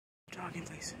parking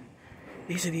place.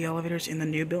 These are the elevators in the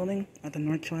new building at the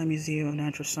North Carolina Museum of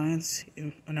Natural Science.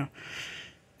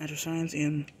 Natural Science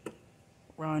in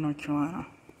Raleigh, North Carolina.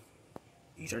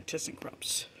 These are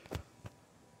Thyssenkrupp's.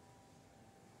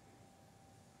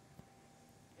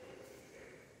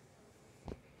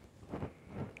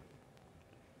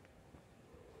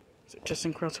 So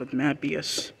Thyssenkrupp with Mad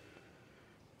BS.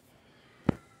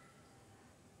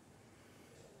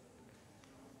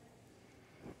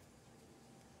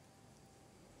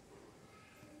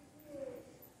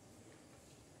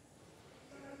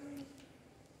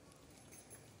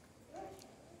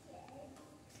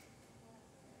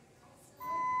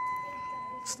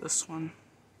 It's this one.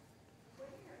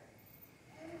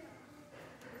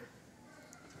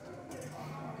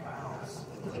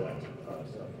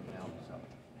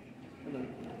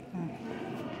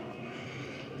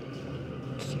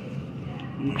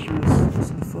 Make sure this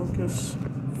is the focus.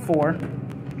 4.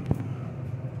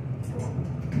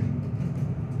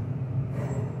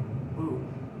 Ooh,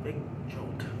 big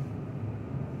jolt.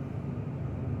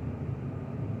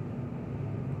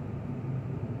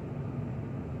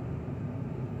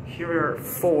 Here are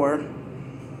 4.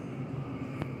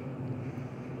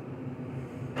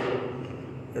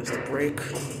 There's the brake.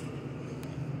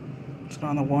 Let's go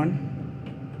on the 1.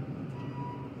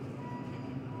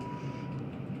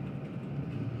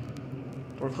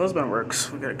 Door closed button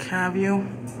works. We got a cab view.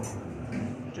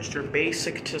 Just your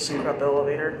basic Thyssenkrupp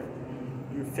elevator.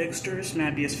 Your fixtures,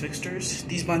 Mad BS fixtures.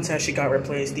 These buttons actually got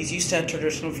replaced. These used to have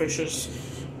traditional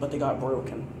fixtures, but they got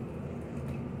broken.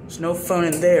 There's no phone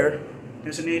in there.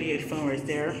 There's an 88 phone right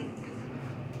there.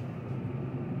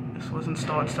 This was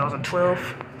installed in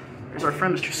 2012. There's our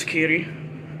friend, Mr. Security.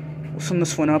 We'll sum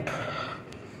this one up.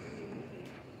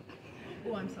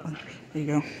 Oh, I'm so sorry. There you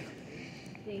go.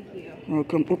 Thank you.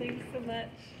 Welcome. Oop. Thanks so much.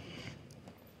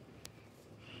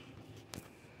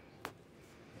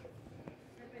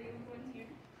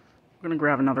 We're gonna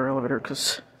grab another elevator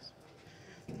because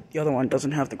the other one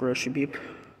doesn't have the grocery beep.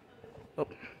 Oh,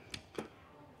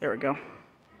 there we go.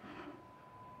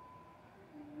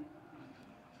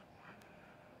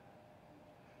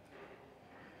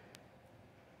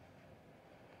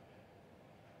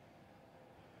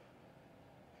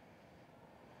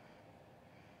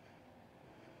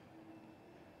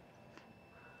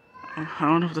 I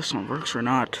don't know if this one works or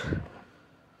not.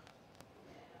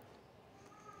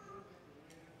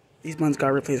 These buttons got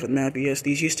replaced with Mad BS.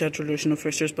 These used to have traditional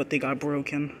fixtures, but they got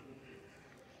broken.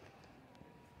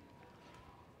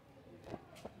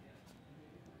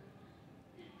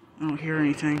 I don't hear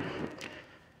anything.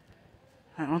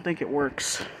 I don't think it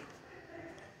works.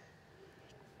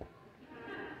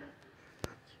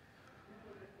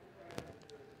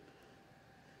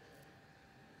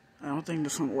 I don't think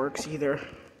this one works either.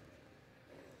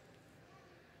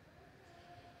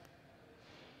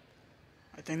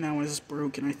 I think that one is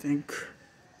broken, I think.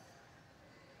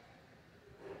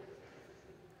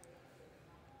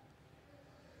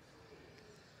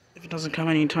 If it doesn't come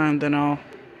anytime, then I'll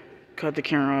cut the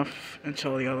camera off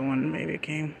until the other one maybe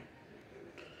came.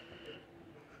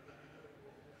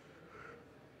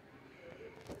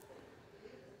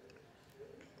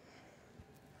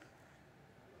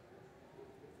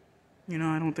 You know,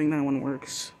 I don't think that one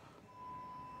works.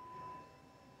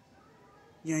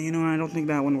 Yeah, you know, I don't think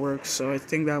that one works, so I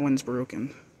think that one's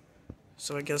broken.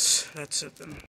 So I guess that's it then.